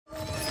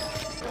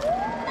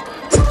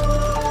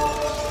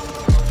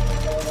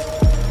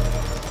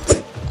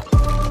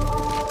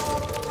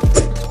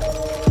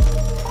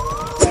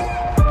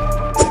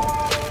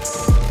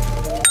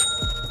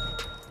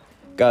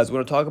Guys, we're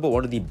going to talk about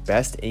one of the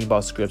best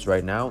aimbot scripts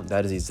right now.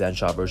 That is the Zen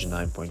Shot version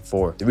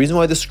 9.4. The reason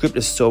why this script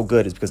is so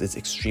good is because it's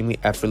extremely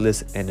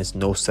effortless and it's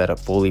no setup,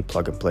 fully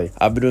plug and play.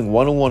 I've been doing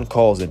one-on-one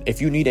calls, and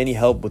if you need any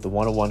help with the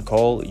one-on-one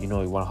call, you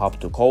know, you want to hop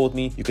into a call with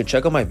me, you can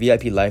check out my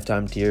VIP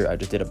lifetime tier. I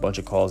just did a bunch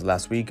of calls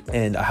last week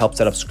and I helped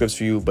set up scripts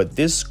for you, but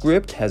this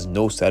script has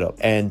no setup.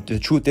 And the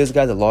truth is,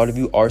 guys, a lot of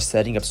you are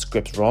setting up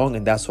scripts wrong,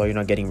 and that's why you're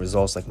not getting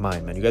results like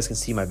mine, man. You guys can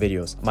see my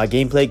videos. My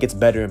gameplay gets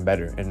better and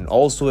better, and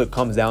also it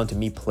comes down to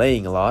me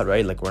playing a lot,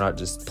 right? Like, we're not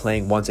just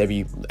playing once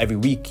every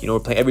week, you know, we're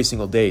playing every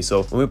single day.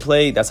 So when we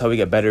play, that's how we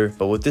get better.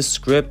 But with this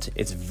script,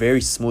 it's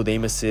very smooth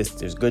aim assist.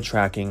 There's good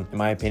tracking. In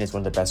my opinion, it's one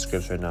of the best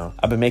scripts right now.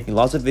 I've been making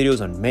lots of videos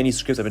on many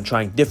scripts. I've been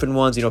trying different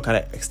ones, you know, kind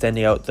of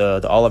extending out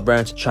the olive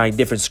branch, trying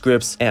different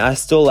scripts, and I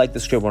still like the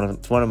script.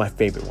 It's one of my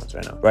favorite ones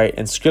right now, right?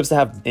 And scripts that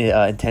have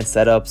intense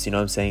setups, you know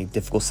what I'm saying,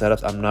 difficult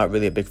setups, I'm not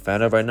really a big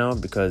fan of right now,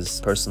 because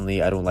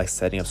personally I don't like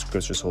setting up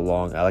scripts for so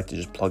long. I like to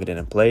just plug it in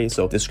and play.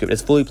 So this script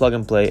is fully plug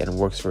and play and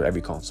works for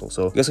every console.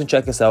 So you guys can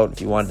check this out if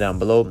you want down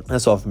below.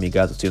 That's all from me,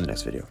 guys. I'll see you in the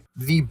next video.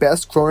 The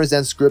best Cronus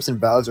Zen scripts and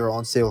values are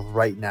on sale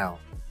right now.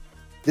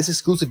 This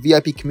exclusive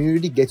VIP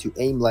community gets you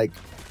aim like,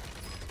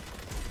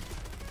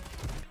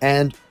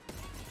 and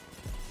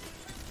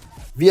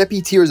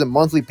VIP tier is a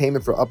monthly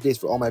payment for updates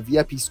for all my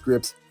VIP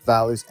scripts,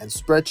 values, and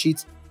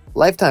spreadsheets.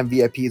 Lifetime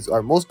VIP is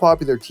our most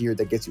popular tier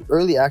that gets you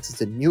early access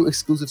to new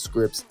exclusive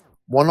scripts,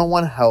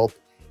 one-on-one help,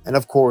 and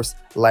of course,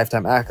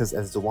 lifetime access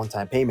as it's a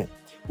one-time payment.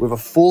 We have a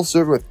full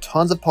server with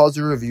tons of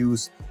positive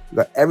reviews. We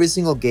got every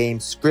single game,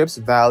 scripts,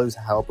 values,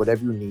 help,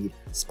 whatever you need.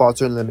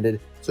 Spots are unlimited,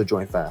 so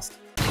join fast.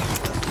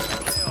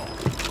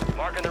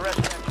 Marking the rest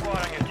of that squad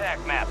on your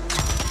attack map.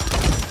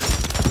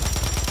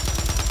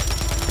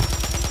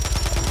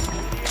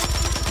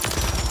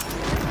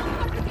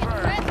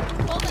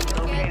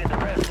 Located the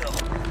rest of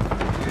them.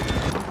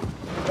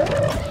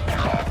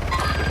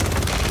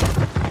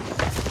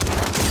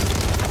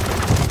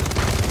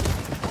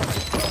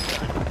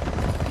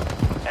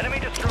 Enemy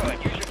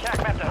destroyed. Use your attack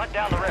map to hunt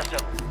down the rest of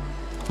them.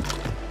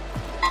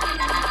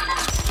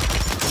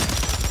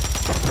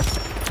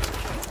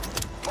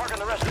 Marking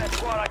the rest of that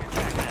squad on your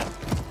attack map.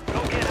 Go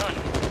get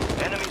hunting.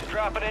 Enemies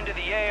dropping into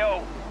the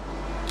AO.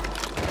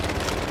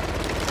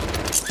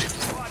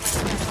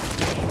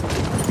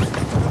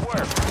 Good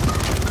work.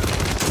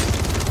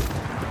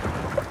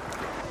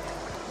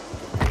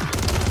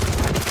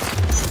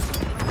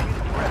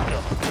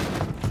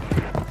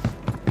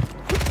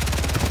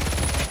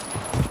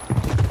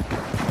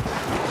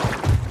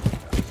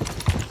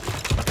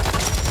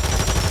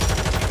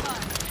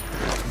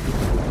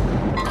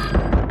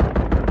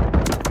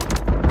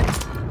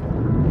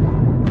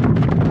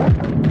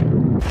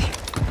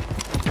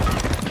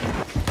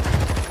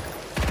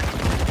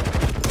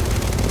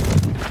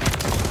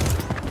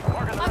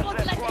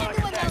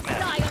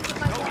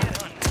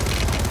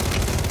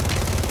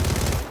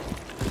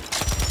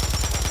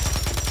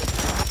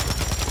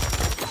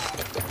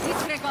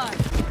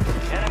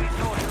 Enemy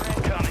soldier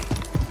incoming.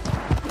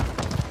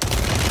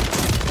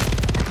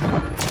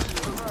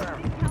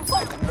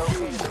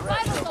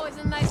 Rival's always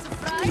a nice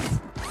surprise.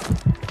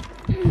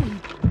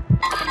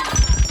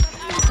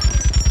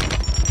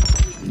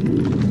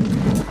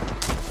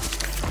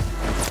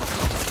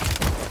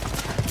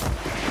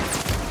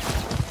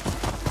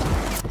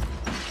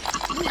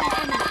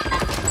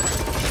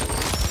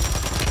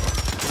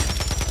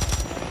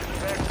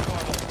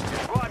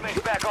 Squad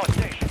mates back on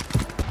station.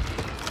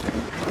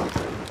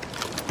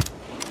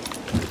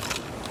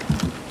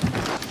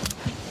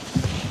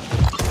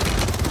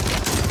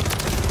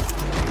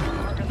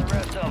 Marking the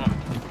rest of them.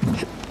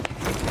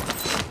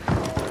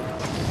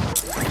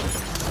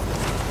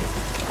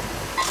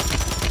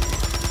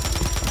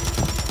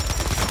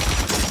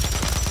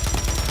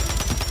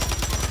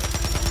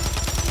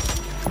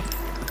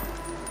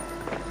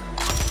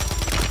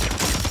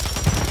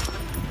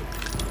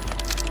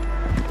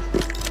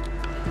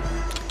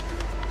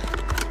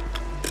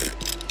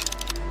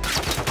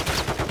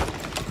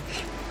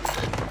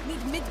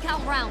 Need mid-cal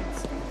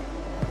rounds.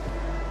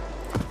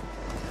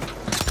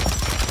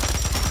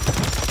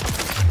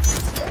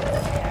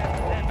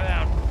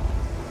 Inbound.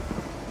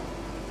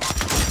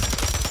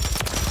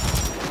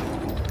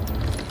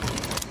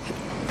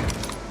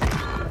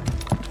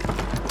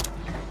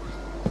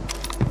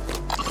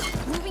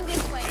 Moving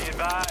this way. Be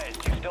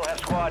advised, you still have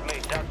squad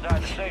mates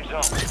outside the safe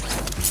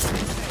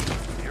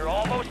zone. You're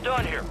almost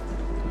done here.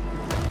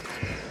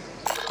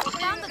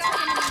 Found the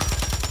terminal.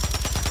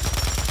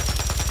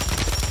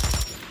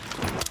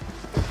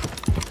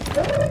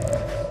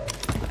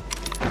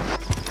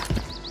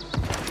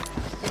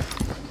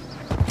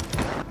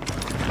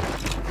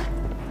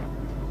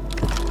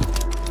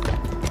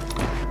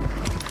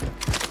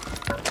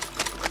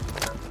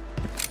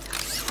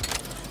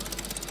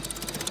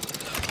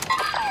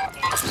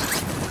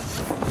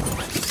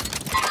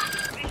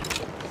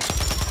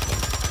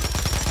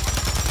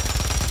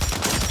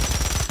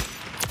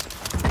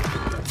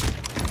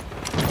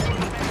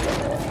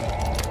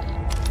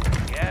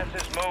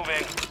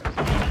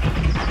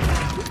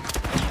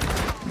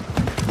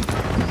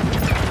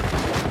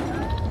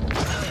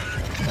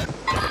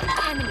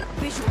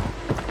 visual.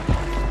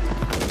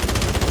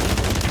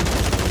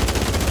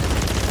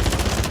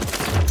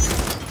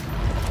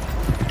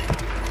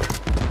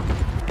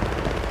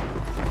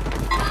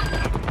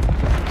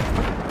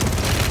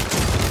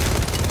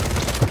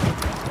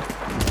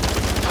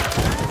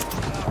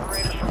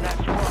 Operators from that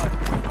squad.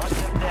 Hunt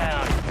them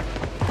down.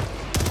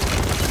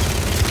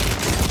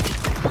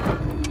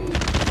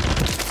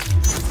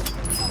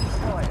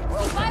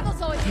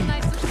 Survival's always a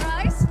nice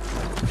surprise.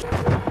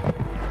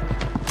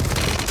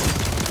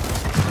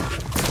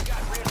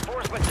 Got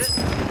reinforcements in.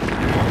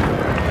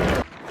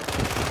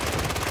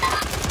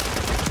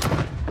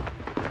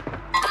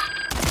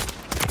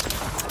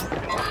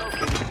 And we're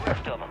locating the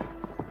rest of them.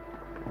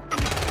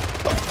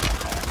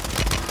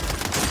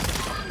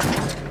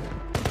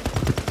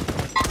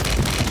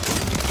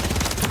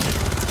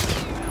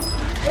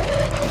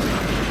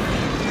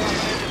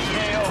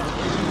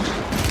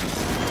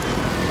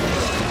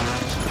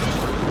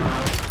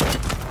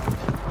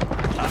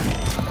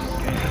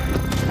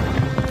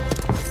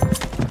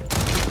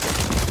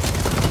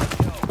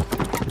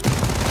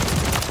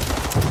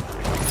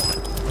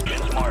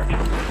 It's marked.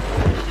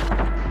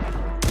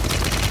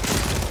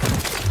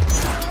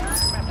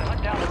 Have to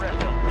hunt down the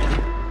rest of them.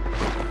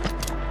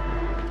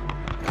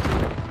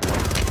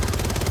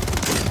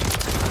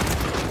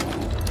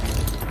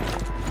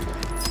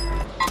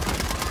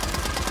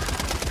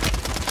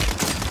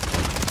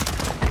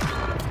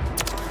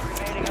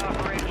 Remaining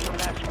operators from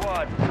that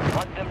squad.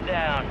 Hunt them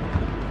down.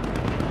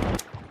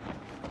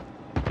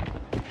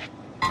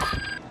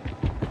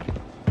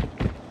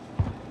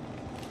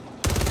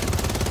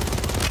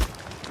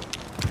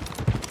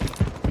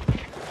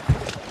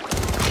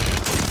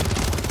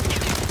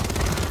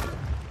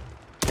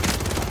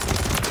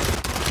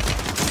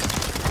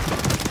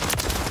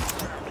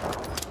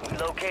 We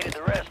located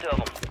the rest of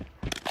them.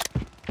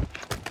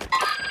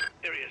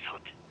 Area's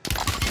hot.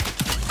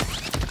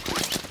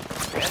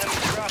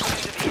 Enemies dropping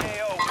into the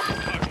AO.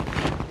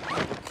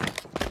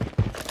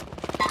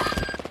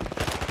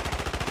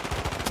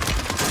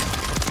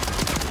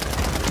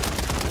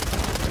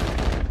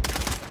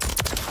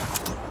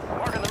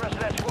 Marking the rest of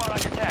that squad on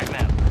your attack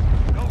map.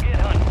 Go get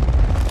hunting.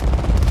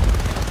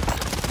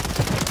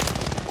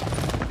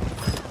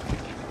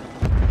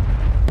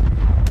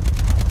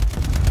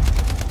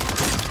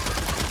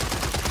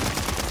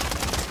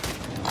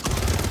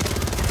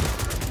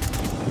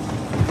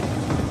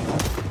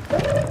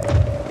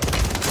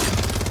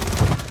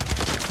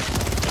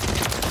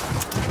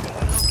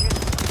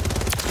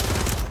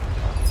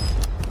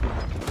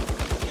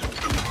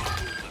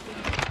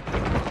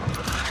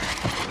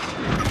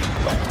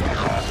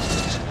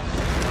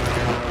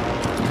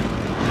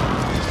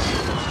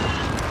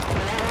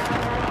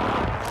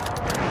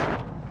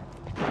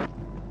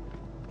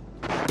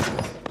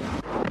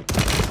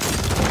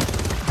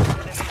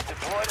 Enemies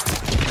deployed.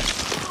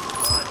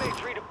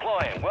 Teammates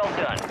redeploying. Well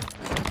done.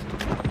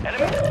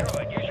 Enemy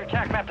destroyed. Use your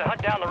attack map to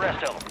hunt down the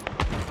rest of them.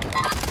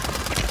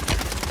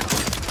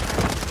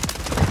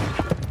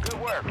 Good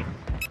work.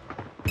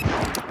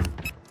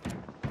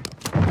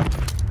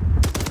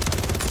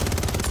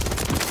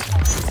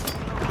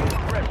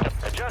 Rest.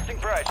 Adjusting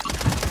price.